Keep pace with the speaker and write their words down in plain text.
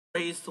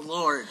Praise the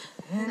Lord.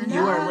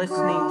 You are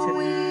listening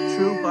to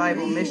True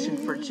Bible Mission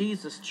for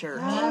Jesus Church,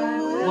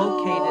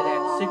 located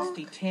at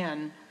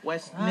 6010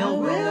 West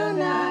Mill Road,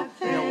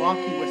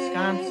 Milwaukee,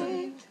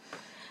 Wisconsin,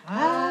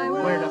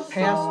 where the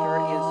pastor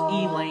is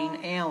Elaine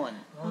Allen.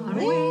 On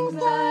wings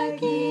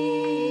like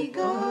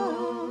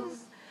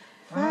eagles,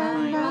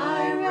 find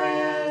my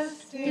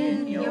rest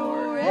in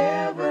your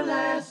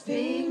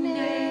everlasting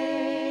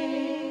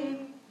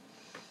name.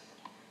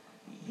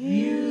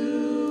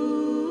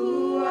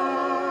 You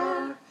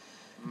are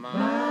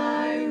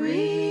my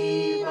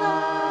revival,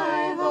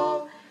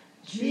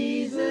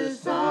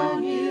 Jesus,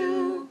 on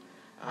you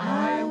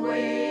I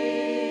wait.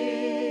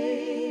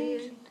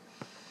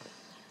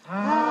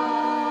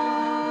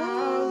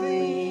 I'll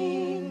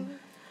lean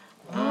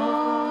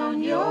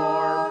on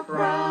your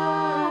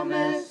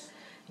promise,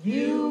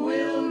 you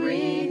will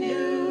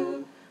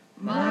renew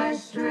my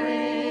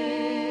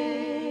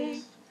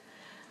strength.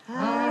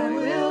 I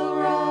will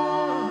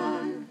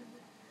run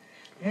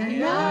and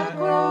not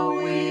grow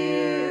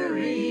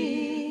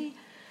weary.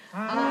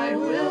 I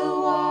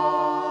will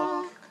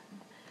walk,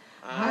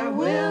 I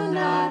will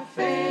not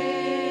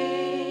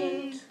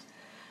faint.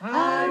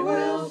 I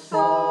will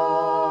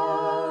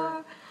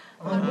soar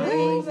on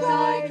wings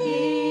like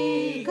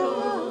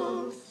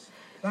eagles,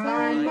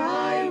 find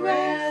my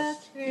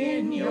rest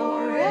in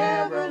your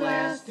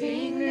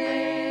everlasting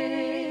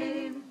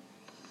name.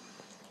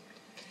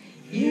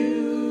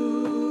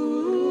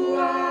 You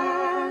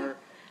are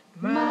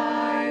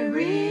my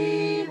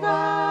revival,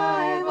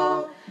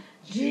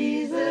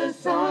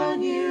 Jesus,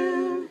 on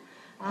you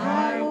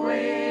I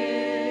wait.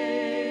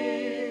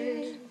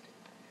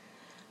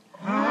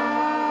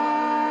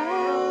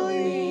 I'll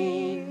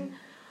lean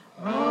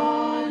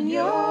on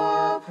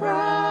your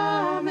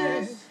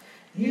promise,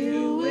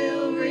 you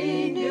will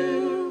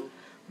renew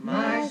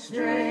my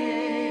strength.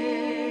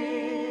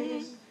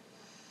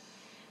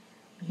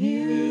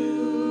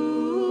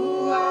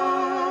 You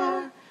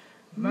are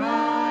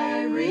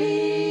my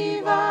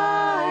revival,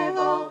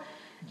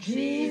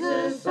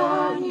 Jesus,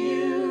 on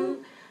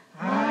you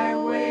I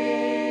wait.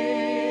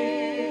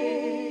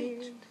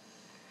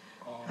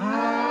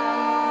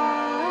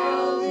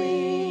 I'll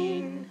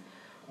lean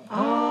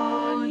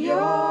on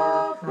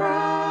your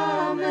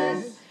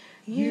promise,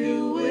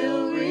 you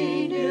will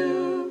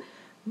renew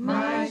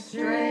my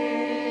strength.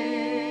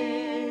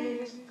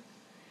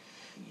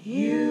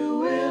 You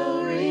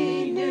will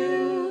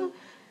renew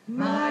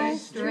my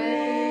strength.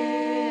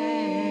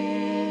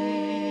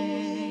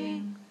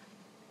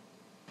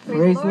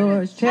 Praise the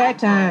Lord, it's chat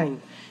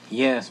time.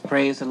 Yes,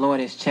 praise the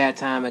Lord, it's chat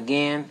time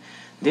again.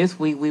 This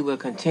week we will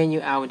continue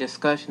our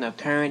discussion of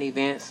current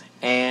events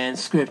and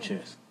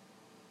scriptures.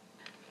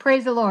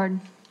 Praise the Lord.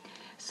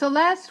 So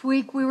last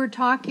week we were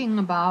talking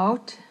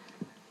about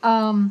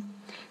can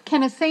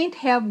a saint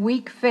have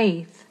weak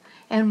faith,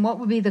 and what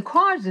would be the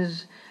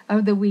causes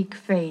of the weak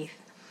faith.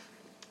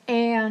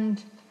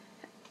 And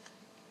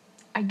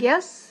I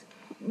guess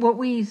what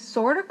we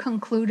sort of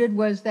concluded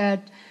was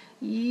that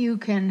you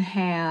can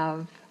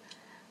have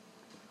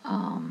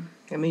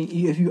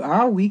If you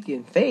are weak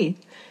in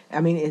faith,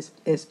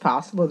 it's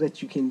possible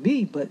that you can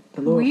be, but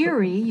the Lord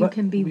weary. You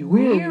can be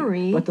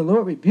weary. But the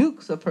Lord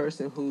rebukes a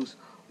person who's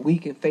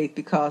weak in faith,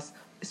 because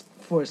it's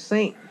for a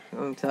saint.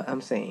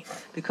 I'm saying,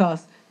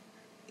 because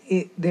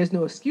there's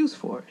no excuse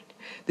for it.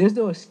 There's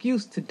no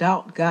excuse to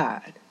doubt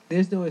God.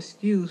 There's no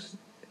excuse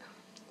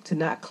to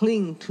not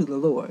cling to the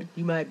Lord.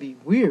 You might be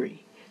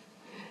weary,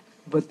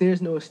 but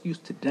there's no excuse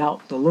to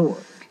doubt the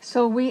Lord.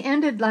 So we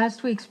ended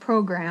last week's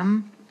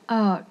program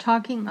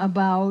talking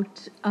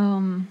about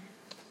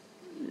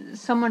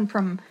someone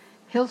from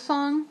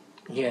Hillsong.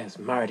 Yes,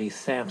 Marty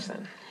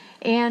Sampson.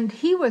 And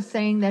he was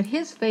saying that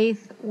his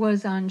faith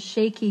was on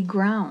shaky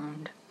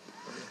ground.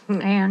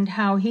 And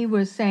how he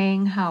was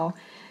saying how,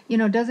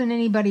 doesn't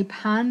anybody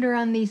ponder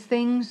on these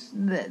things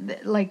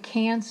like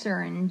cancer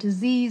and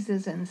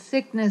diseases and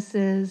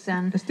sicknesses?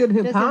 And still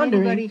him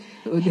pondering.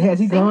 Has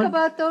he think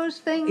about those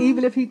things?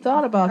 Even if he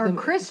thought about them.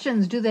 Or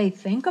Christians, do they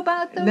think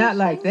about those Not things?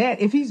 like that.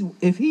 If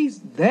he's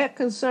that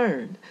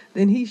concerned,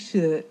 then he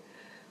should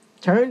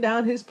turn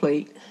down his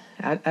plate.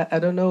 I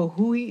don't know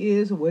who he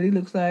is or what he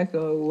looks like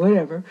or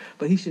whatever,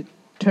 but he should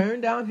turn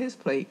down his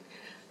plate,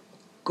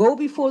 go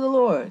before the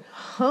Lord,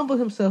 humble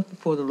himself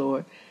before the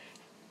Lord,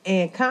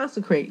 and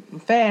consecrate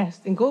and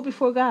fast and go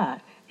before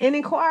God and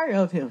inquire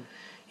of him.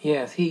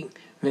 Yes,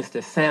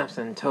 Mr.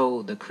 Sampson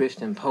told the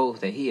Christian Post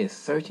that he is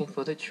searching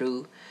for the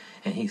truth,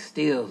 and he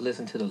still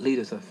listens to the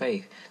leaders of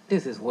faith.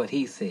 This is what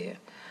he said.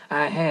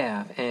 I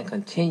have and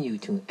continue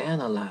to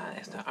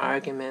analyze the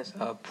arguments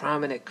of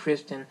prominent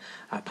Christian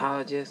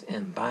apologists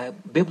and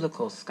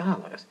biblical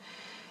scholars,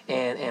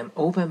 and am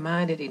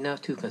open-minded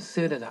enough to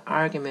consider the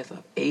arguments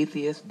of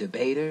atheist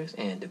debaters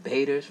and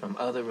debaters from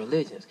other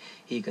religions.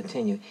 He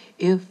continued,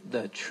 if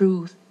the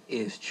truth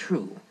is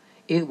true,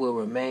 it will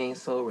remain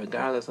so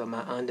regardless of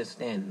my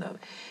understanding of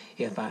it.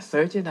 If I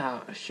search it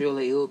out,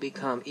 surely it will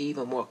become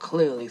even more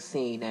clearly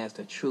seen as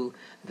the truth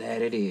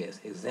that it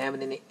is.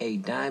 Examining a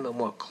diamond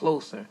more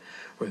closer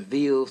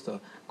reveals the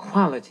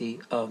quality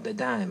of the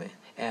diamond.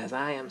 As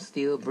I am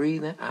still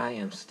breathing, I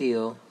am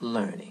still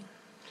learning.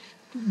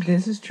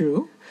 This is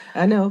true.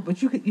 I know, but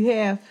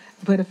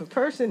but if a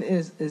person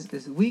is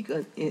weak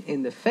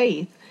in the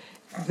faith,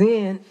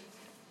 then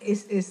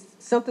it's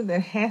something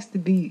that has to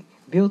be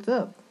built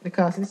up,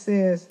 because it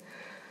says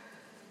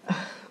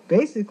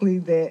basically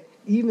that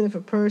even if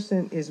a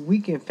person is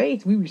weak in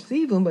faith, we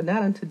receive them, but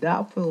not unto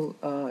doubtful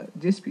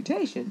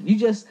disputation. You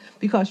just,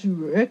 because you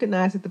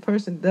recognize that the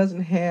person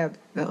doesn't have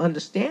the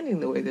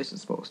understanding the way they're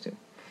supposed to.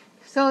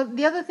 So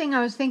the other thing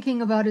I was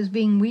thinking about as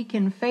being weak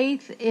in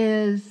faith,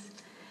 is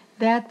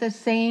that the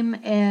same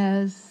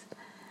as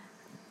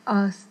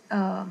a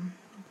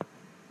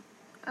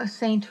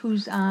saint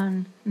who's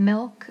on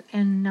milk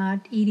and not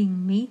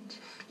eating meat?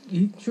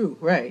 True,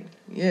 right?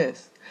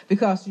 Yes,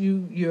 because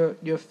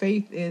your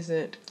faith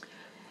isn't.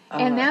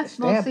 And that's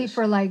mostly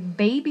for like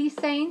baby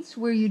saints,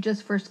 where you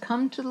just first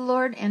come to the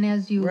Lord, and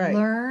as you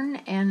learn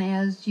and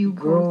as you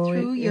go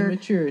through your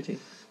maturity,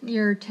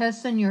 your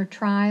tests and your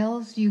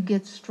trials, you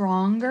get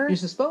stronger. You're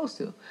supposed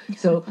to.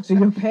 So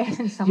your past.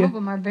 And some of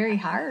them are very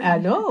hard. I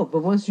know, but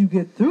once you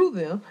get through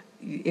them,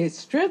 it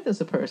strengthens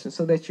a person,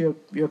 so that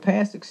your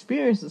past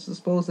experiences are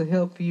supposed to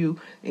help you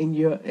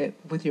in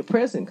with your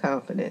present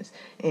confidence.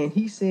 And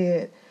he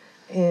said,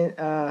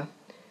 that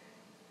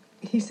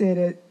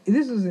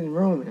this was in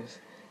Romans.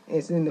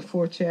 It's in the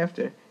 4th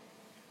chapter.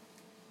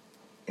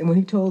 And when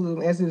he told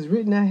them, as it is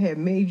written, I have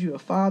made you a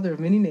father of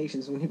many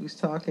nations, when he was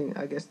talking,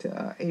 I guess,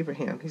 to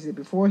Abraham, he said,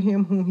 before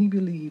him whom he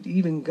believed,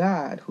 even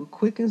God, who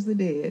quickens the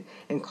dead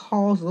and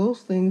calls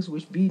those things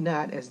which be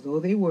not as though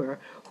they were,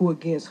 who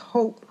against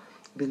hope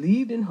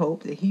believed in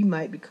hope that he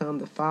might become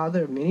the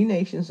father of many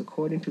nations,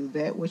 according to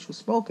that which was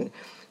spoken.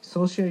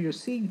 So shall your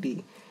seed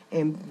be.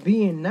 And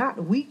being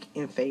not weak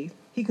in faith,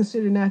 he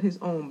considered not his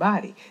own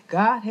body.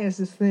 God has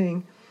this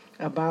thing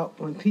about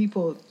when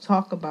people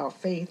talk about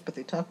faith, but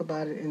they talk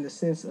about it in the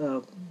sense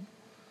of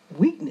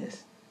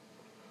weakness,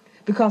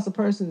 because a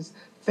person's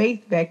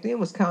faith back then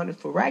was counted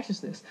for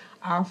righteousness.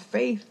 Our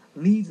faith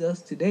leads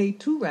us today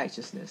to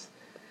righteousness,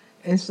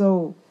 and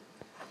so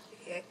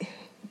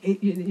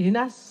you're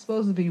not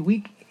supposed to be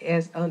weak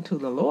as unto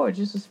the Lord.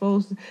 You're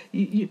supposed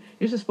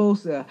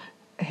to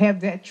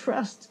have that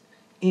trust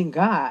in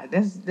God.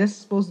 That's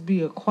supposed to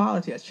be a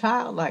quality, a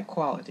childlike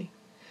quality,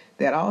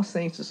 that all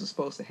saints are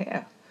supposed to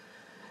have.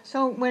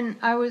 So when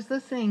I was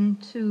listening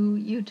to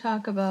you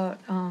talk about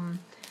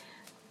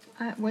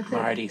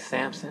Marty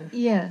Sampson?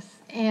 Yes,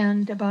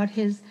 and about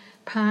his,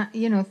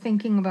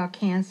 thinking about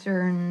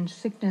cancer and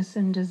sickness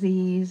and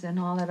disease and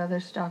all that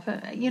other stuff.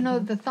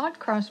 The thought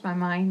crossed my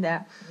mind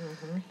that,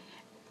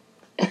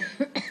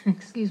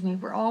 excuse me,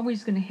 we're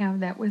always going to have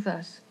that with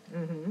us.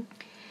 Mm-hmm.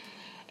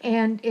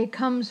 And it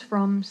comes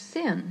from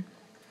sin,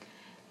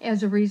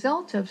 as a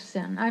result of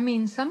sin. I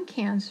mean, some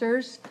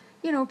cancers,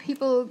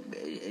 people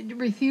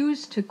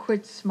refuse to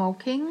quit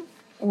smoking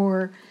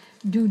or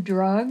do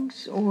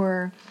drugs,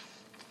 or,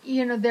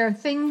 there are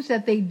things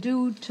that they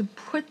do to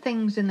put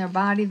things in their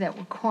body that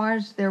will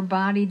cause their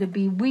body to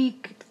be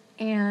weak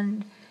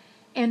and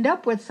end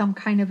up with some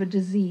kind of a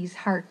disease,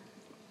 heart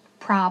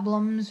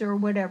problems or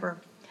whatever.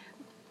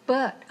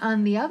 But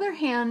on the other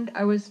hand,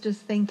 I was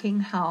just thinking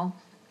how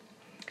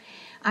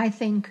I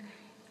think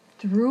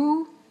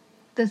through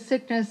the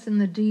sickness and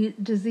the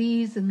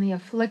disease and the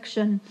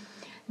affliction,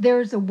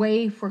 there's a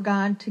way for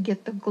God to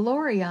get the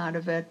glory out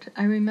of it.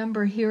 I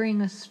remember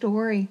hearing a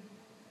story,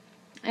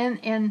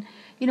 and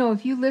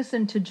if you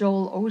listen to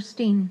Joel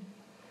Osteen,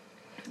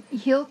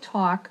 he'll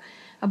talk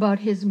about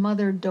his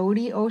mother,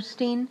 Dodie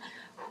Osteen,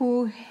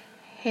 who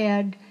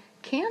had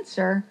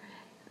cancer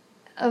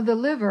of the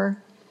liver,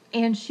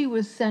 and she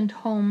was sent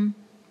home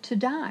to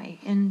die,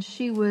 and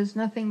she was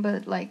nothing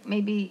but like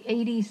maybe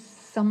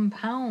 80-some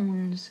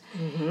pounds,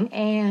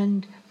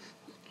 and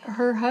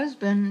her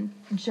husband,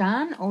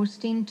 John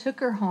Osteen,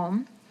 took her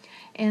home,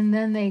 and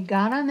then they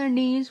got on their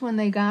knees when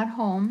they got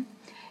home,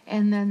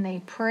 and then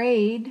they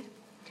prayed,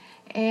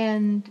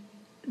 and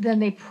then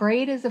they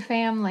prayed as a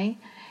family,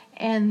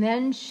 and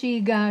then she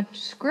got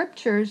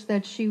scriptures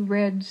that she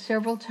read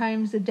several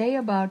times a day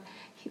about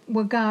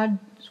what God's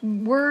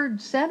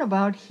Word said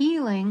about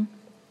healing,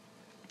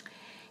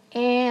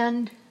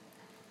 and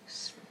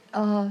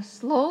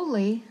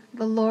slowly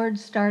the Lord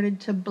started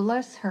to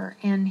bless her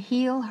and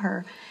heal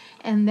her.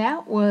 And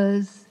that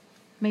was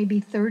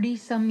maybe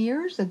 30-some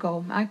years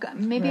ago. I got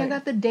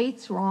the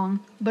dates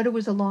wrong, but it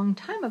was a long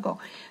time ago.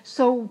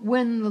 So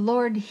when the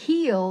Lord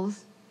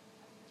heals,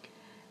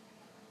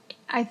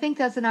 I think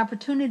that's an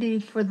opportunity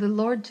for the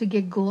Lord to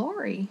get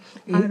glory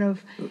out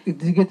of... To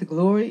get the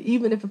glory,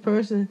 even if a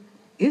person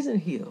isn't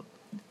healed,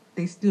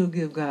 they still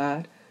give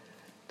God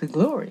the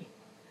glory.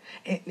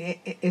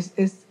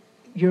 It's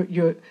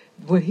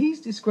what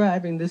he's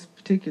describing, this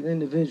particular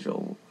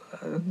individual,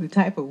 the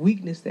type of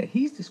weakness that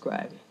he's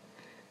describing,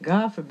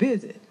 God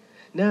forbids it.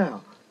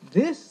 Now,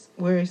 this,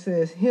 where it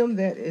says, him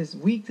that is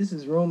weak, this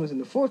is Romans in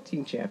the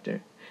 14th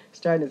chapter,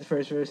 starting at the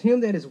first verse, him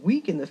that is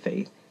weak in the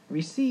faith,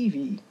 receive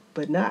ye,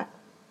 but not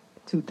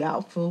to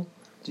doubtful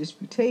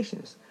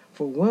disputations.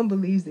 For one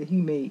believes that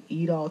he may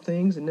eat all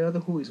things,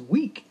 another who is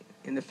weak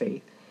in the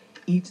faith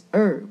eats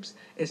herbs.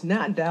 It's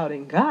not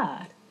doubting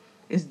God.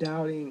 It's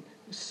doubting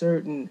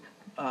certain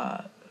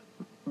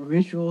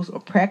rituals or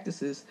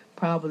practices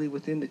probably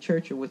within the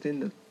church or within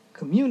the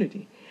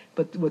community.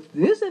 But what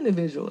this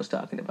individual is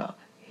talking about,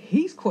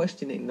 he's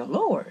questioning the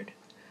Lord.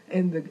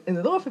 And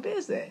the Lord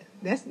forbids that.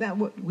 That's not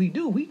what we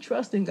do. We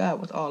trust in God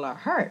with all our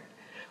heart.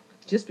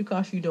 Just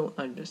because you don't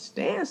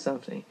understand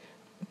something,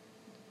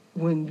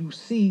 when you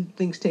see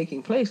things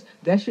taking place,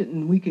 that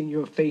shouldn't weaken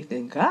your faith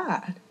in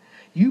God.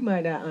 You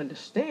might not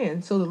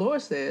understand. So the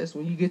Lord says,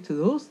 when you get to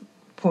those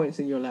points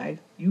in your life,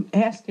 you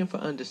ask him for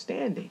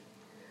understanding.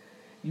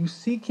 You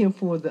seek him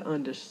for the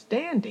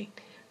understanding.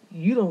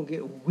 You don't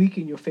get weak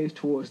in your faith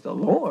towards the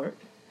Lord.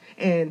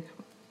 And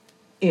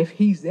if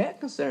he's that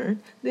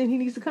concerned, then he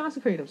needs to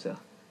consecrate himself.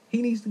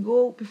 He needs to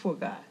go before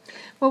God.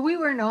 Well, we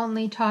weren't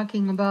only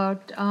talking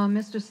about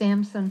Mr.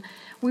 Sampson.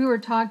 We were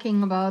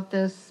talking about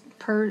this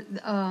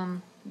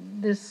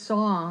this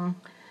song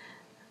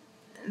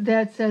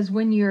that says,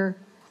 when your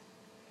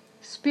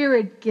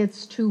spirit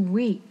gets too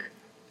weak,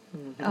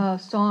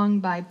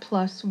 song by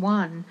Plus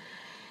One.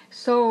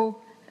 So,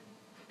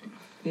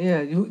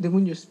 yeah,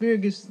 when your spirit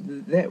gets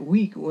that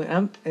weak,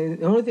 and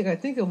the only thing I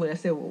think of when I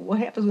say, well, what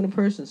happens when a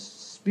person's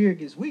spirit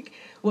gets weak?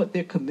 What,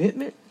 their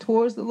commitment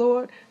towards the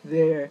Lord,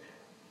 their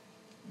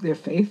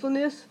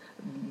faithfulness,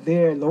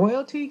 their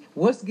loyalty.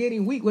 What's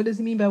getting weak? What does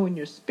he mean by when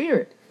your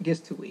spirit gets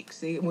too weak?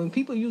 See, when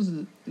people use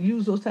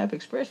those type of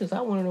expressions,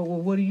 I want to know,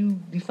 well, what do you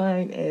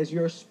define as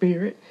your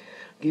spirit?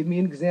 Give me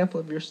an example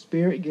of your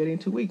spirit getting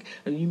too weak.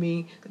 And you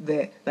mean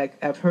that,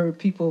 like I've heard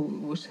people,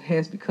 which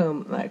has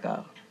become like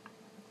a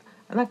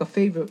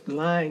favorite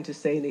line to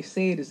say, and they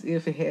say it as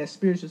if it has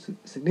spiritual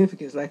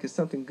significance, like it's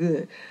something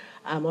good.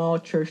 I'm all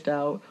churched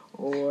out,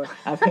 or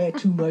I've had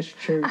too much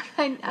church.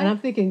 And I'm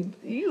thinking,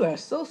 you are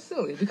so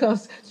silly,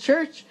 because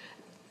church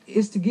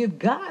is to give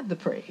God the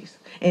praise.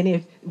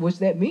 And what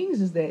that means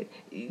is that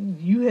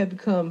you have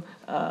become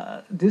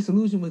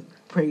disillusioned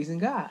with praising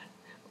God,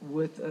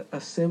 with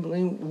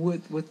assembling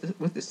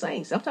with the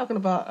saints. I'm talking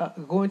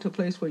about going to a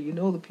place where you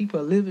know the people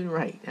are living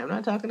right. I'm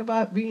not talking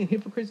about being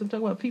hypocrites. I'm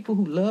talking about people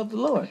who love the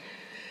Lord.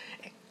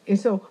 And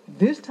so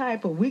this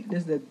type of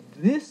weakness that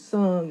this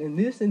song and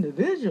this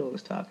individual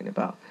is talking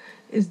about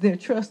is their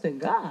trust in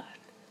God.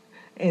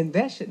 And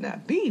that should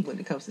not be when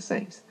it comes to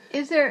saints.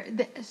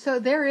 So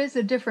there is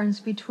a difference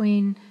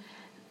between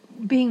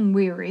being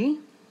weary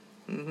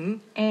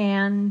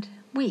and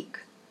weak.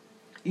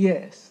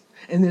 Yes.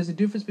 And there's a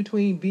difference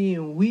between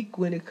being weak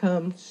when it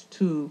comes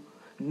to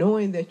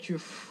knowing that you're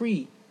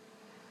free,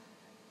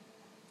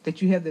 that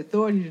you have the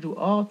authority to do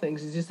all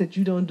things. It's just that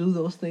you don't do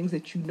those things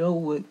that you know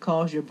would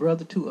cause your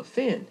brother to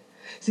offend.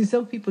 See,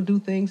 some people do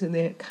things and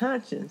their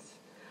conscience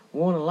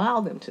won't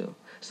allow them to.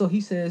 So he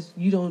says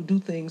you don't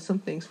do some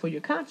things for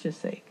your conscience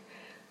sake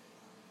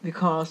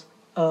because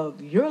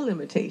of your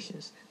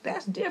limitations.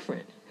 That's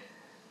different.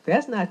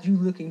 That's not you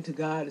looking to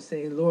God and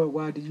saying, Lord,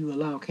 why did you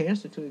allow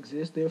cancer to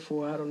exist?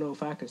 Therefore, I don't know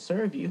if I can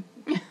serve you.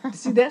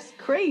 See, that's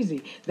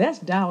crazy. That's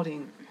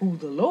doubting who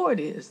the Lord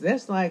is.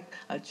 That's like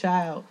a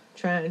child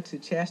trying to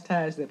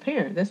chastise their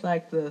parent. That's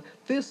like the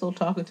thistle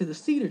talking to the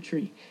cedar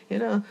tree. You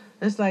know,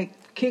 that's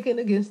like kicking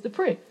against the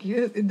prick.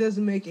 It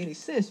doesn't make any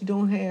sense. You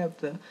don't have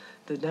the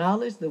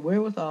knowledge, the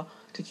wherewithal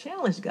to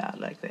challenge God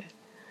like that.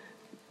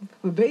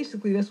 But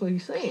basically, that's what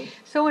he's saying.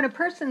 So when a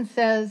person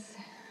says,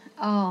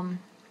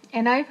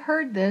 and I've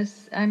heard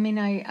this, I mean,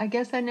 I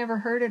guess I never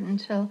heard it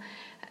until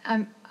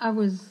I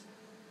was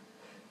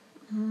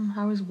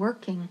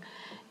working,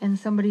 and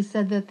somebody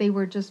said that they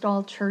were just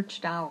all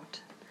churched out.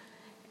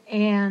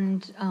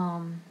 And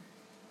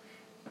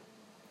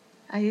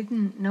I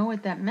didn't know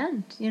what that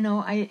meant. You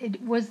know,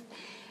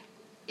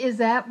 is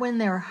that when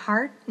their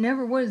heart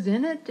never was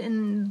in it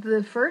in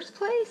the first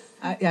place?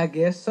 I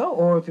guess so.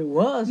 Or if it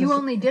was, you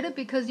only did it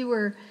because you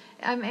were.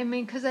 I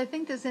mean, because I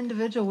think this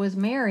individual was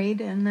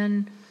married, and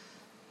then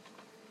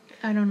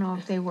I don't know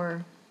if they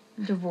were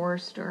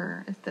divorced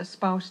or if the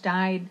spouse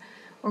died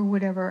or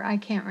whatever. I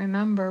can't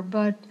remember,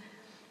 but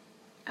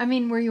I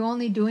mean, were you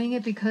only doing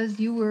it because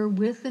you were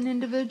with an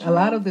individual? A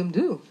lot of them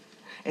do.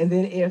 And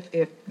then if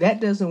that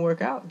doesn't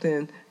work out,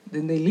 then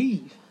they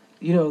leave.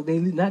 You know, they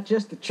leave, not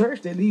just the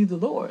church, they leave the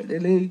Lord. They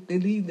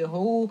leave the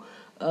whole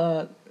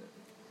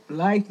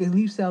life, they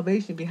leave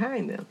salvation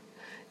behind them.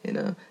 You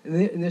know,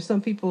 and there's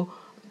some people,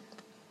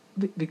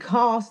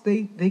 because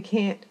they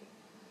can't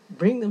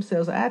bring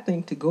themselves, I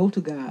think, to go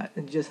to God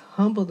and just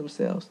humble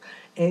themselves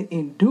and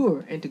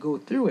endure and to go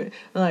through it.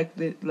 Like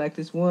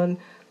this one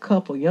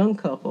couple, young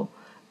couple,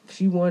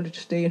 she wanted to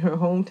stay in her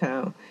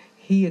hometown.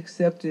 He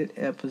accepted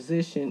a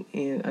position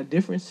in a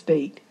different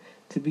state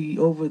to be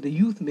over the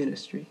youth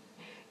ministry.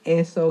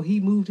 And so he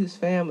moved his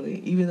family,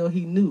 even though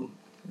he knew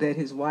that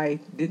his wife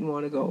didn't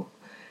want to go.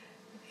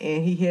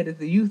 And he headed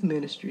the youth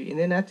ministry. And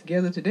they're not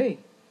together today,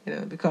 you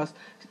know, because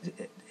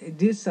it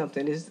did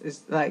something.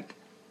 It's like,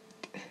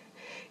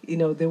 you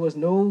know, there was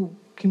no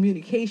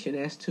communication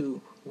as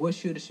to what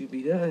should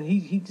be done.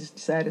 He just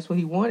decided that's what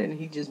he wanted, and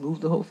he just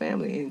moved the whole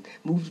family and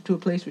moved to a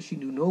place where she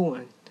knew no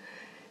one.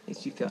 And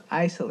she felt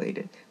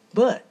isolated.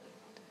 But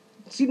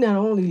she not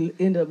only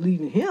ended up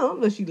leaving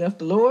him, but she left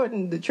the Lord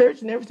and the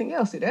church and everything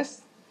else. See,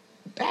 that's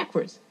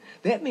backwards.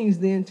 That means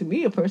then, to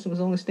me, a person was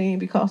only staying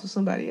because of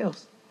somebody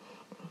else.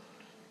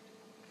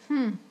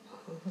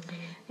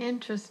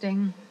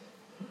 Interesting.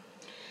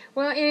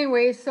 Well,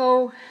 anyway,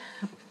 so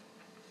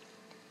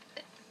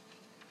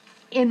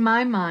in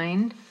my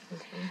mind,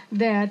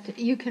 that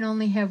you can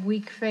only have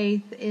weak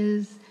faith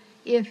is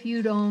if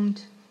you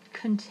don't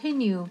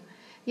continue,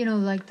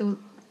 like the...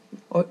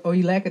 Or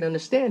you lack an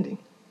understanding.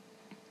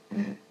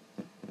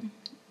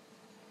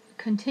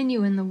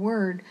 Continue in the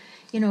Word.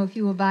 If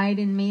you abide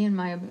in me and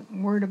my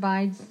Word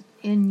abides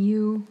in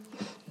you.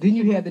 Then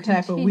you have the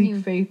type of continue.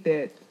 weak faith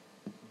that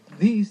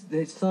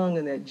that song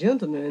and that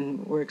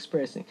gentleman were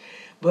expressing.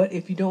 But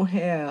if you don't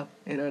have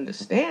an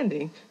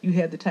understanding, you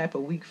have the type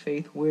of weak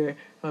faith where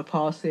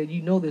Paul said,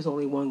 there's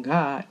only one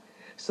God.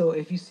 So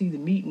if you see the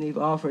meat and they've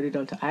offered it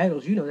unto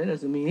idols, that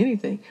doesn't mean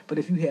anything. But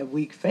if you have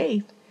weak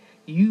faith,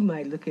 you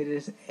might look at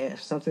it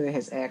as something that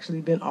has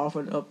actually been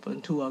offered up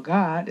unto a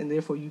God, and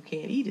therefore you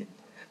can't eat it.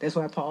 That's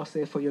why Paul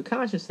said, for your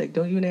conscience sake,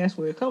 don't even ask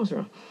where it comes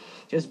from.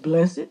 Just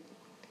bless it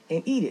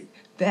and eat it.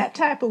 That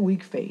type of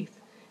weak faith,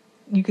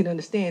 you can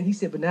understand. He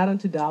said, but not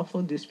unto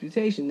doubtful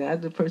disputation. Now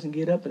the person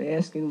get up and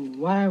ask him,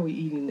 why are we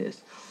eating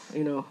this?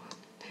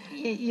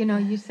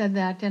 You said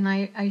that, and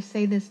I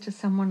say this to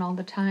someone all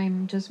the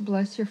time, just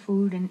bless your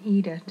food and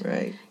eat it.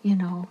 Right.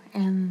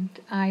 And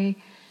I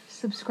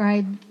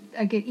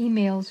get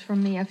emails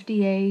from the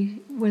FDA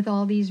with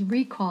all these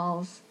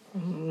recalls.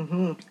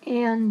 Mm-hmm.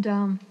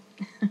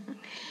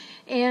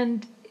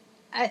 And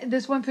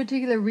this one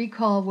particular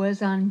recall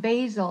was on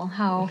basil,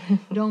 how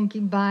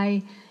don't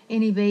buy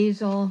any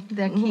basil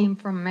that came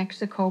from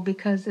Mexico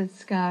because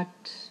it's got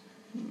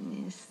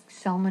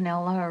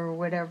salmonella or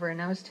whatever. And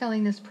I was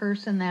telling this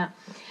person that,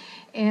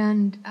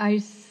 and I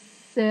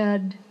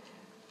said,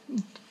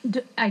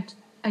 I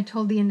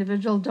told the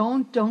individual,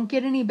 don't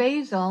get any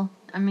basil.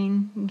 I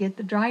mean, get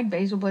the dried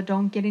basil, but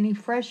don't get any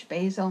fresh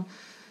basil.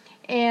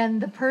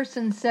 And the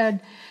person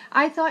said,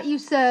 I thought you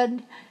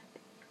said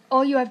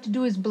all you have to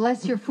do is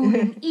bless your food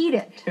and eat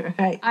it.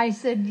 Right. I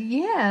said,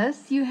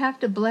 yes, you have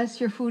to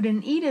bless your food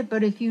and eat it,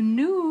 but if you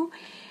knew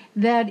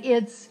that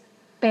it's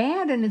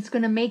bad and it's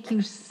going to make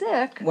you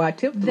sick,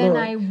 then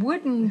I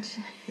wouldn't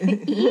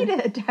eat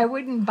it. I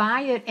wouldn't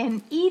buy it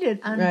and eat it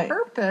on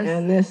purpose.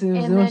 And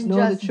then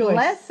just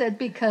bless it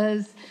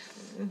because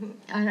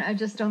I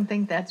just don't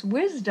think that's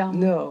wisdom.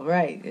 No,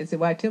 right. It's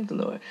why tempt the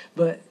Lord.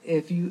 But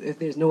if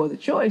there's no other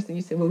choice, then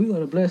you say, well, we're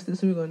going to bless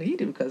this and we're going to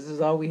eat it because this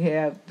is all we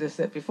have that's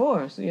set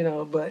before us,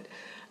 But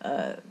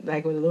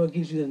like when the Lord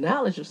gives you the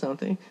knowledge of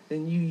something,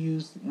 then you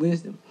use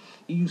wisdom.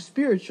 You use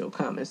spiritual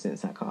common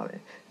sense, I call it.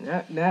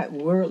 Not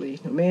worldly,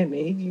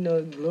 man-made.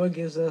 The Lord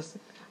gives us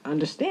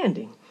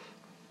understanding.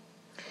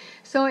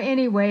 So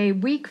anyway,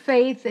 weak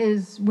faith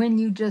is when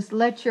you just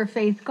let your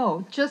faith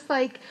go. Just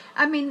like,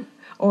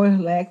 or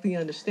lack the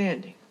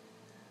understanding.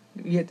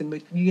 You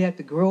have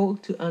to grow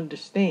to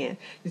understand.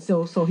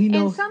 So he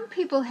knows. And some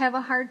people have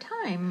a hard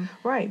time.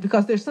 Right,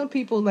 because there's some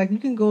people, like you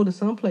can go to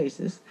some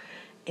places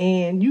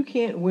and you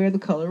can't wear the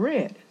color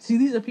red. See,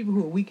 these are people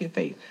who are weak in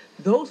faith.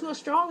 Those who are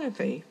strong in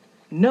faith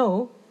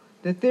know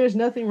that there's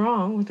nothing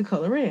wrong with the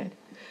color red.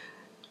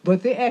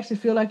 But they actually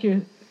feel like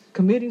you're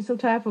committing some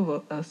type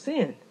of a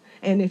sin.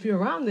 And if you're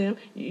around them,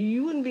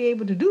 you wouldn't be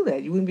able to do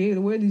that. You wouldn't be able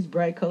to wear these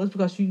bright colors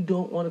because you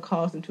don't want to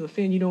cause them to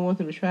offend. You don't want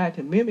them to try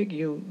to mimic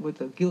you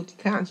with a guilty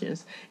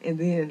conscience and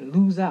then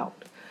lose out.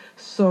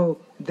 So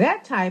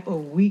that type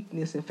of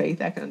weakness in faith,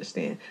 I can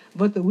understand.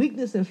 But the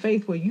weakness in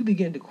faith where you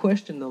begin to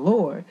question the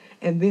Lord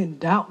and then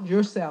doubt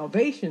your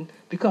salvation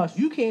because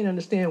you can't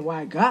understand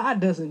why God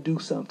doesn't do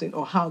something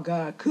or how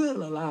God could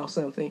allow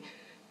something,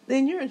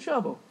 then you're in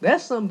trouble.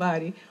 That's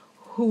somebody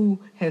who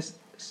has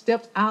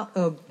stepped out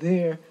of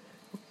their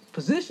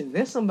position.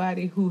 There's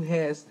somebody who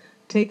has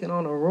taken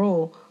on a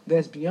role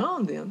that's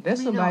beyond them.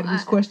 That's somebody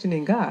who's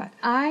questioning God.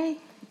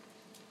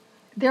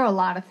 There are a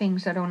lot of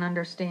things I don't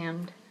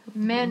understand.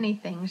 Many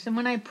things. And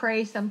when I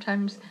pray,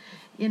 sometimes,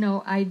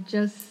 I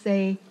just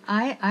say,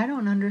 I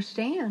don't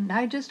understand.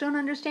 I just don't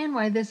understand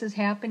why this is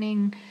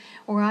happening.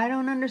 Or I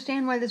don't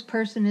understand why this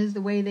person is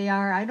the way they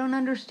are. I don't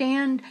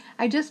understand.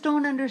 I just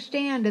don't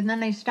understand. And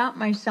then I stop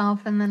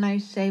myself and then I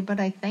say, but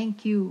I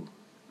thank you,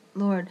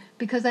 Lord,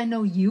 because I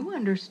know you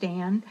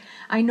understand.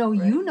 I know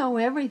you know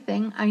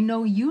everything. I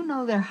know you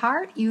know their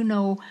heart. You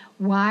know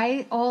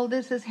why all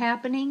this is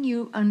happening.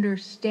 You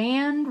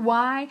understand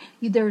why.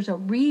 There's a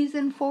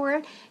reason for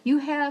it. You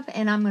have,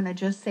 and I'm going to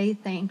just say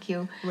thank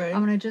you. Right.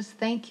 I'm going to just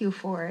thank you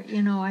for it.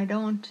 I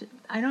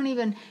don't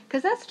even,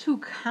 because that's too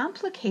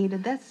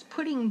complicated. That's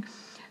putting...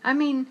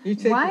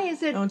 why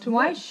is it?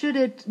 Why should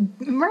it?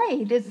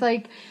 Right. It's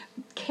like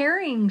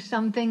carrying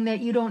something that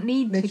you don't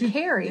need to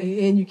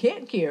carry, and you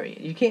can't carry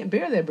it. You can't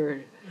bear that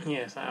burden.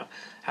 Yes, I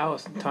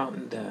was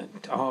talking the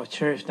all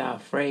church style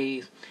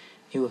phrase.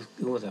 It was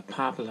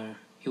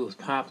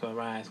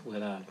popularized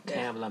with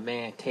Tamla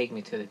Man. Take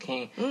me to the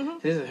King. Mm-hmm.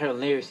 This is her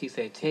lyrics. She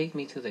said, "Take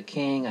me to the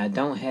King. I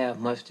don't have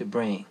much to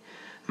bring.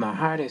 My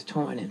heart is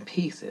torn in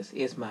pieces.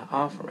 It's my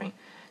offering.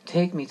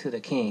 Take me to the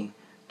King.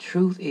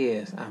 Truth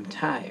is, I'm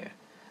tired.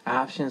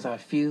 Options are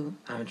few.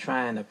 I'm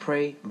trying to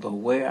pray, but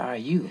where are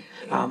you?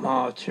 I'm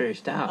all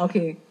churched out.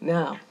 Okay,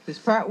 now, this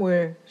part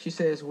where she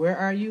says, where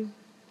are you?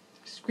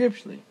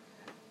 Scripturally,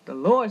 the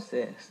Lord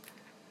says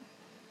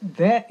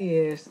that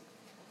is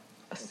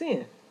a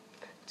sin.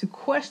 To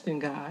question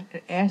God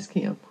and ask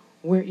Him,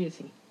 where is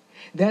He?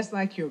 That's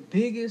like your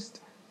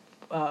biggest,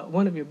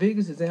 one of your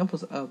biggest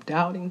examples of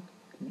doubting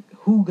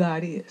who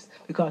God is.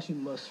 Because you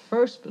must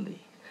first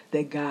believe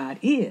that God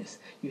is.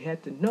 You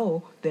have to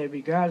know that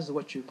regardless of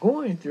what you're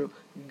going through,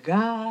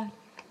 God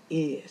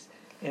is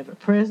ever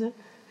present,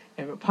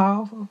 ever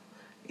powerful.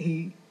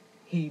 He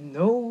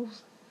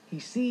knows,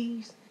 He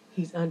sees,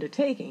 He's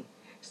undertaking.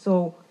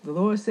 So the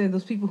Lord said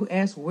those people who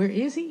ask, where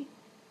is He?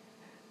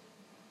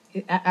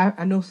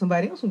 I know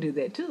somebody else who did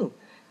that too.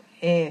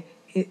 And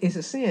it's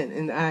a sin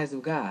in the eyes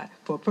of God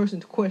for a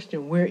person to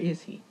question, where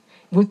is He?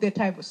 With that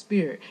type of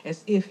spirit,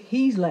 as if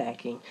He's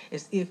lacking,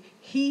 as if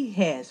He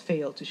has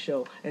failed to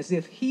show, as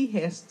if He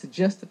has to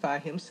justify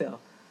Himself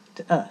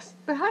to us.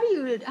 But how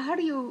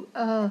do you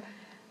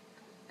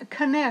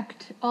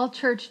connect all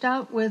churched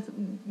out with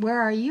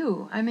where are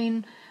you? I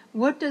mean,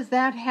 what does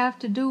that have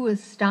to do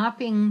with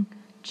stopping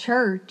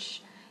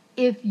church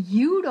if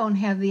you don't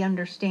have the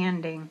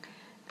understanding?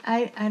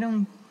 I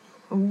don't.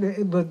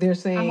 But they're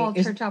saying I'm all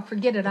church out.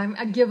 Forget it.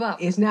 I give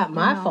up. It's not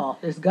my fault.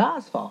 It's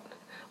God's fault.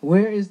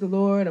 Where is the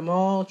Lord? I'm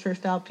all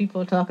churched out.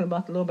 People are talking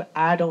about the Lord, but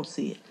I don't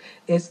see it.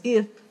 As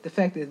if the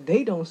fact that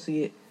they don't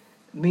see it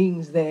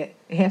means that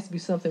it has to be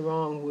something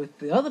wrong with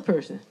the other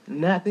person,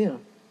 not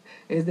them.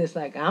 It's just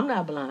like, I'm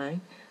not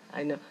blind.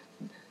 I know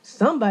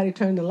somebody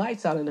turned the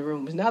lights out in the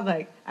room. It's not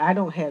like I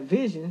don't have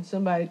vision.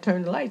 Somebody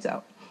turned the lights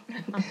out.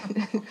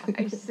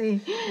 I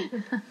see.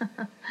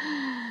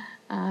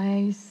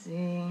 I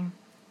see.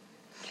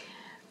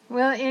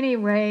 Well,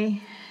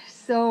 anyway,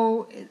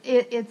 so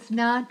it's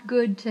not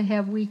good to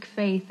have weak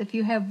faith. If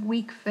you have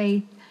weak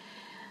faith,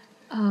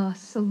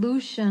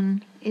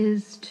 solution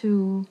is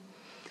to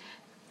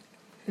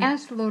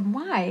ask the Lord,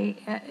 why?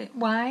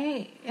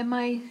 Why am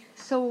I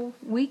so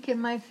weak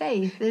in my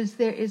faith? Is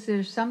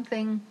there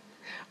something?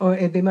 Or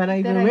if they might not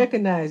even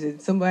recognize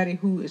it. Somebody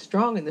who is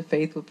strong in the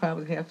faith will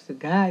probably have to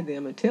guide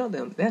them and tell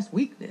them that's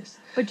weakness.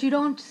 But you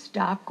don't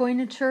stop going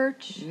to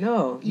church.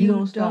 No, you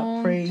don't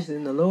stop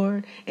praising the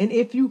Lord. And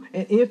if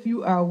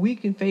you are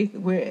weak in faith,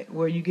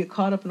 where you get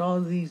caught up in all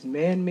of these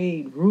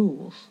man-made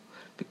rules,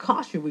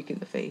 because you're weak in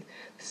the faith,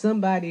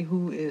 somebody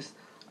who is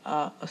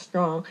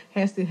strong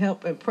has to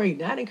help and pray,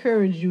 not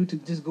encourage you to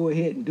just go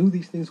ahead and do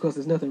these things because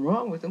there's nothing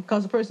wrong with them.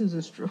 Because the person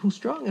who's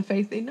strong in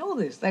faith, they know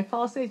this. Like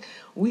Paul says,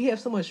 we have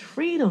so much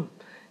freedom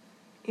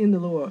in the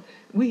Lord.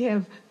 We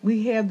have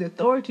the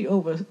authority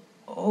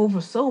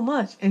over so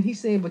much, and he's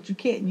saying, but you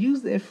can't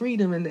use that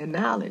freedom and that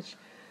knowledge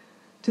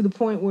to the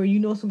point where you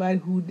know somebody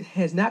who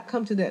has not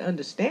come to that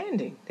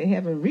understanding. They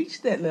haven't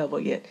reached that level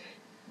yet.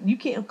 You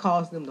can't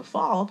cause them to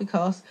fall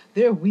because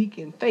they're weak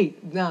in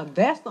faith. Now,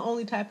 that's the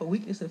only type of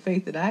weakness in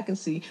faith that I can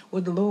see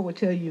where the Lord will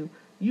tell you,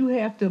 you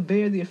have to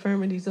bear the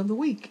infirmities of the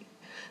weak.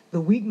 The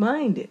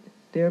weak-minded.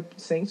 There are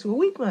saints who are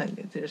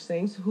weak-minded. There are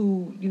saints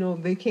who,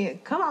 they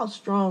can't come out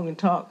strong and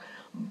talk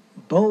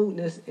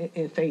boldness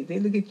in faith. They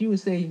look at you and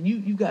say,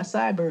 you got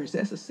sideburns.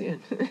 That's a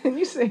sin. And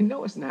you say,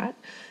 no, it's not.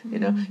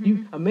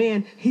 A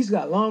man, he's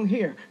got long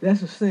hair.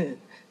 That's a sin.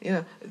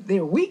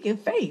 They're weak in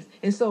faith.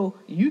 And so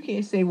you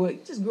can't say, well,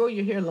 just grow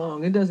your hair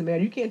long. It doesn't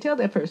matter. You can't tell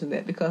that person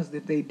that, because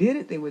if they did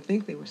it, they would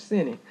think they were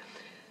sinning.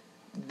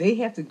 They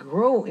have to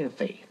grow in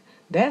faith.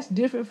 That's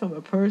different from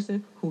a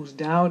person who's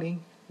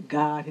doubting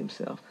God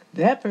Himself.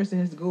 That person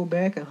has to go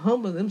back and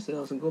humble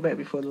themselves and go back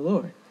before the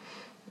Lord.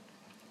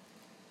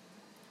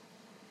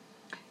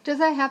 Does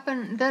that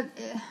happen?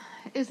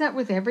 Is that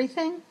with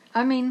everything?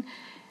 I mean,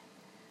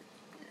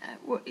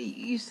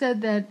 you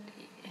said that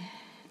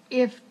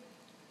if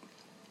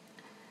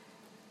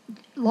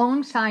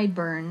long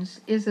sideburns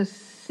is a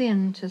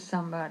sin to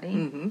somebody,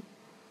 mm-hmm.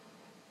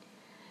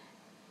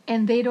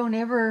 and they don't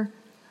ever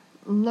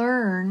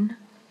learn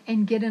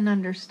and get an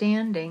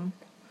understanding,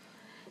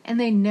 and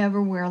they never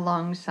wear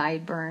long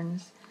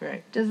sideburns.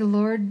 Right. Does the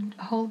Lord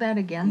hold that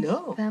against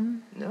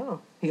them?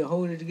 No. He'll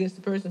hold it against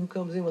the person who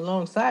comes in with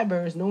long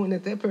sideburns, knowing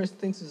that person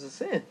thinks it's a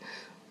sin.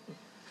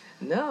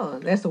 No,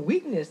 that's a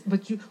weakness.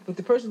 But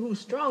the person who's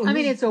strong. I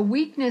mean, it's a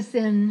weakness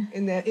in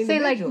that individual. Say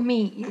like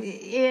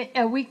me,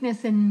 a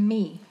weakness in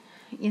me.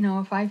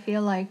 If I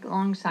feel like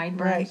long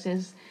sideburns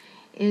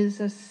is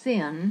a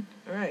sin.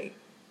 Right.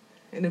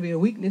 And there'll be a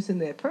weakness in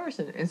that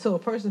person. And so a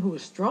person who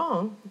is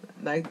strong,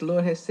 like the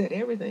Lord has said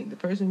everything, the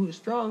person who is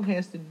strong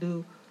has to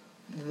do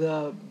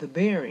the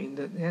bearing,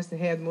 has to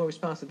have more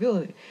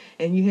responsibility.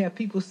 And you have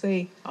people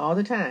say all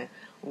the time,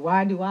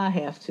 why do I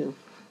have to?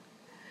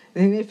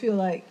 And they feel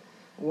like,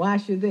 why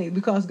should they?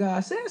 Because God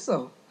says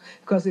so.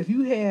 Because if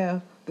you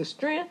have the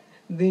strength,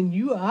 then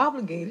you are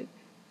obligated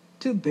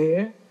to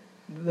bear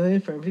the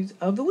infirmities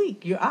of the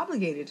weak. You're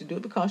obligated to do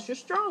it because you're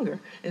stronger.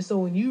 And so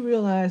when you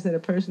realize that a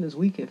person is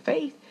weak in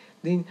faith,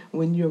 Then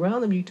when you're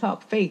around them, you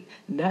talk faith,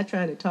 not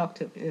trying to talk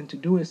them into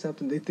doing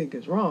something they think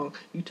is wrong.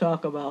 You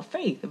talk about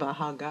faith, about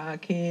how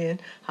God can,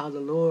 how the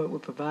Lord will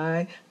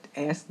provide.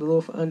 Ask the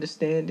Lord for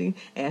understanding,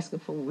 ask Him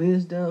for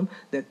wisdom,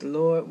 that the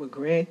Lord will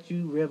grant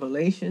you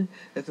revelation,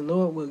 that the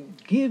Lord will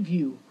give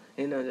you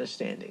an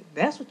understanding.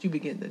 That's what you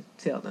begin to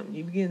tell them.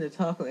 You begin to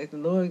talk like the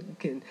Lord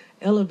can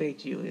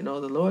elevate you. The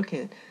Lord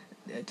can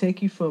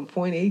take you from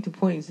point A to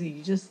point Z.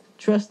 You just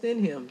trust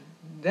in Him.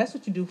 That's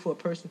what you do for a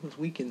person who's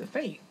weak in the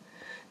faith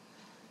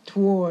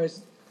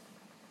towards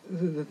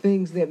the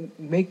things that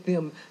make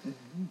them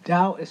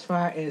doubt as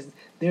far as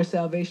their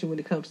salvation when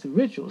it comes to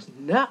rituals,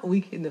 not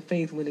weak in the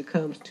faith when it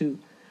comes to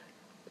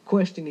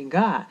questioning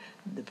God.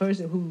 The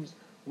person who's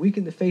weak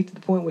in the faith to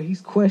the point where he's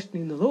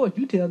questioning the Lord,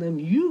 you tell them,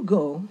 you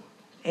go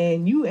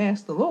and you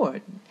ask the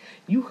Lord.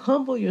 You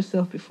humble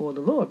yourself before the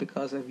Lord,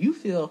 because if you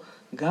feel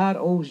God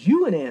owes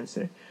you an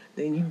answer,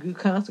 then you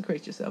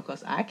consecrate yourself,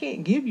 because I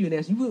can't give you an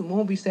answer. You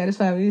won't be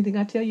satisfied with anything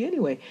I tell you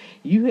anyway.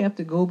 You have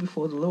to go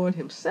before the Lord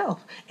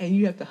Himself, and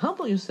you have to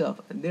humble yourself.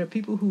 And there are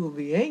people who will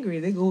be angry.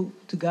 They go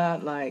to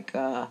God like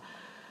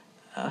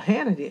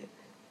Hannah did,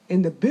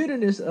 in the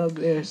bitterness of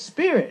their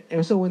spirit.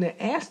 And so when they're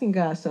asking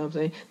God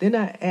something, they're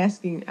not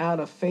asking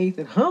out of faith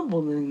and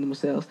humbling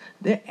themselves.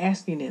 They're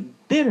asking in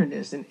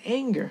bitterness and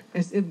anger,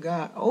 as if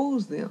God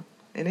owes them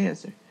an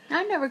answer.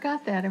 I never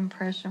got that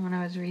impression when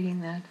I was reading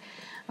that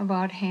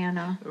about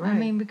Hannah. Right. I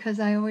mean, because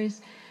when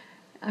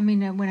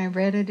I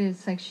read it,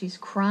 it's like she's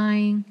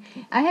crying.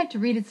 I had to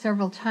read it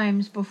several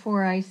times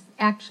before I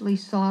actually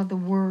saw the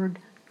word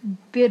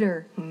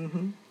bitter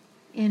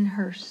in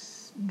her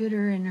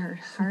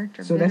heart,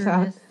 or So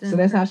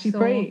that's how she soul.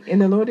 prayed, and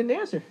the Lord didn't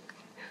answer,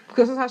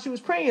 because that's how she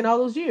was praying all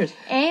those years.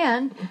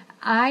 And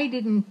I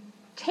didn't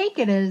take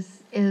it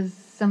as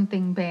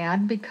something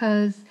bad,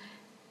 because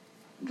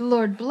the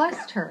Lord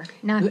blessed her,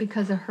 not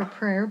because of her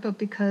prayer, but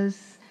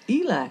because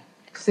Eli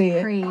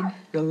said prayed.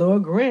 The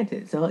Lord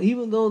granted. So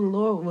even though the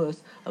Lord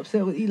was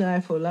upset with Eli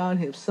for allowing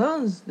his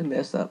sons to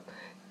mess up,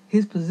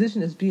 his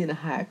position as being a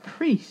high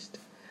priest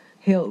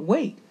held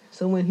weight.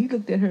 So when he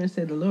looked at her and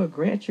said, the Lord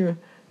grant your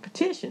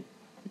petition,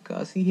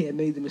 because he had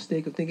made the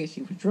mistake of thinking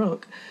she was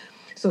drunk.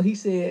 So he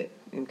said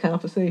in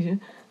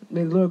conversation,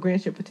 may the Lord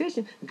grant your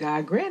petition.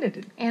 God granted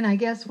it. And I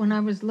guess when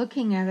I was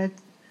looking at it,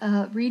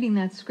 reading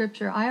that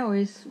scripture,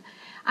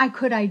 I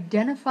could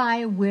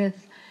identify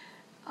with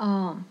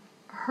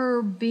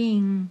her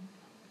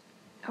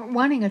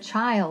wanting a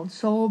child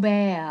so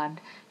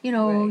bad.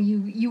 Right.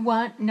 You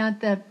want,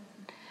 not that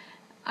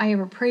I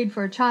ever prayed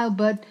for a child,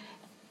 but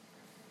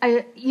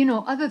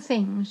other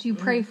things. You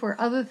pray for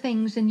other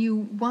things, and you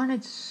want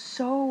it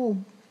so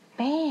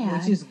bad.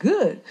 Which is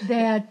good.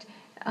 That.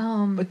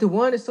 But the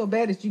one is so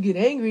bad that you get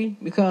angry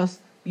because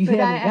you haven't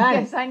got it.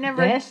 I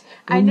guess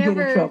I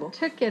never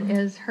took it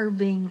as her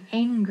being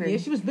angry. Yeah,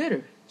 she was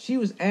bitter. She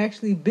was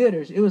actually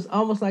bitter. It was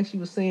almost like she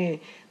was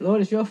saying,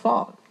 Lord, it's your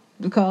fault,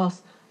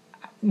 because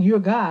you're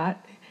God,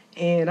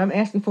 and I'm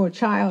asking for a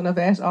child, and I've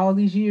asked all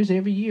these years,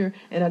 every year,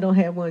 and I don't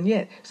have one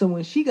yet. So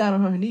when she got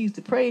on her knees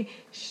to pray,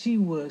 she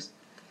was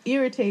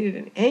irritated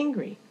and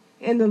angry,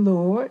 and the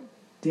Lord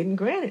didn't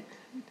grant it.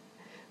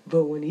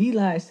 But when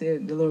Eli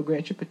said, the Lord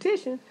grant your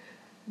petition,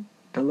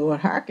 the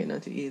Lord hearkened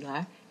unto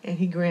Eli, and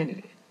He granted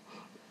it.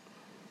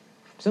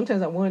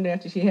 Sometimes I wonder,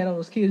 after she had all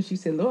those kids, she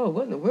said, Lord,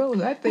 what in the world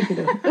was I thinking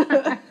of?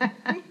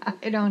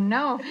 I don't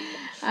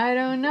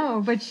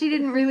know. But she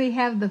didn't really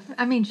have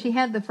she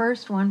had the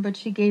first one, but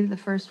she gave the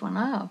first one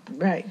up.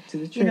 Right, to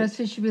the church.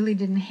 So she really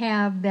didn't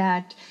have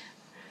that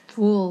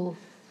full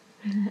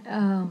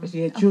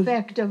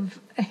effect of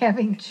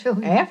having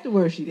children.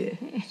 Afterwards she did.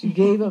 She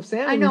gave up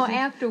Samuel. I know,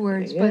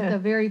 afterwards, but the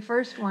very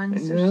first one,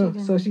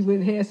 so she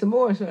went and had some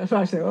more. So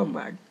I said, oh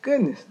my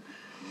goodness.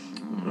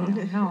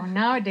 No,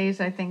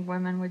 nowadays I think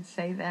women would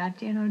say that,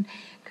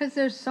 because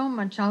there's so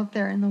much out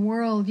there in the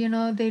world,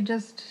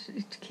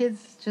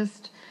 kids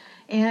just,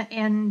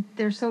 and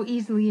they're so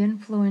easily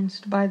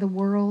influenced by the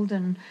world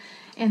and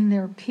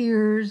their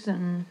peers,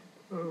 and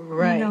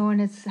right,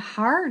 and it's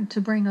hard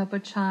to bring up a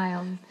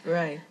child,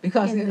 right?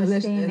 Because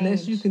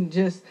unless you can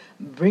just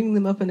bring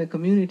them up in a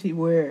community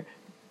where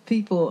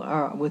people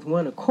are with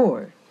one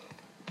accord.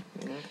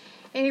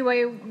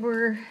 Anyway,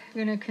 we're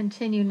going to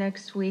continue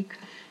next week.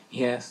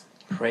 Yes.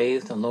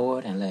 Praise the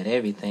Lord, and let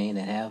everything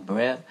that have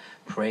breath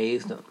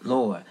praise the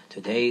Lord.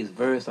 Today's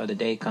verse of the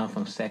day comes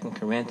from 2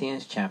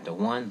 Corinthians chapter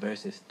 1,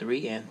 verses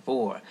 3 and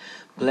 4.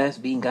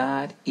 Blessed be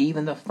God,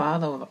 even the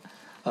Father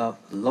of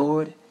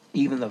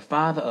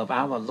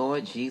our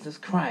Lord Jesus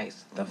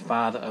Christ, the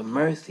Father of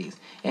mercies,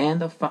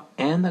 and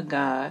the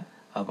God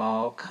of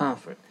all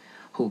comfort,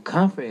 who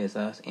comforts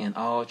us in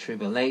all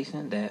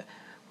tribulation, that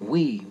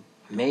we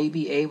may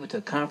be able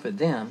to comfort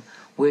them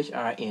which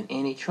are in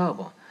any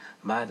trouble,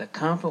 by the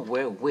comfort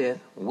wherewith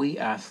we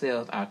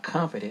ourselves are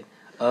comforted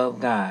of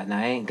God.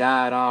 Now, ain't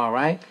God all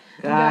right?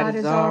 God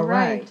is all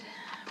right.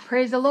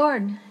 Praise the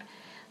Lord.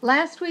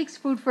 Last week's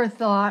food for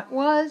thought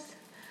was,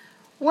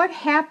 what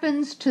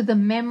happens to the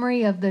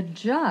memory of the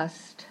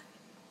just?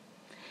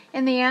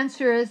 And the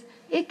answer is,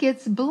 it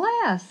gets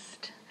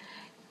blessed.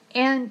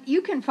 And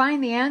you can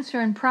find the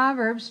answer in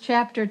Proverbs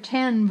chapter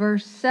 10,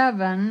 verse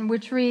 7,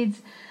 which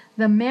reads,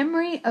 "The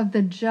memory of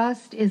the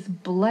just is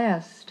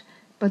blessed,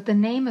 but the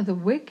name of the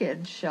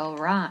wicked shall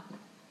rot."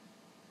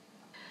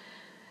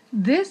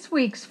 This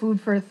week's food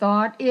for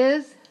thought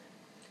is,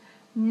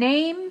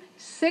 name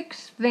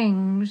 6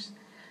 things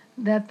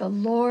that the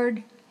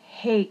Lord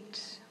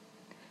hates.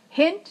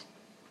 Hint,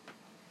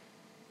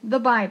 the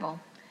Bible.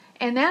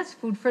 And that's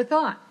food for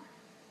thought.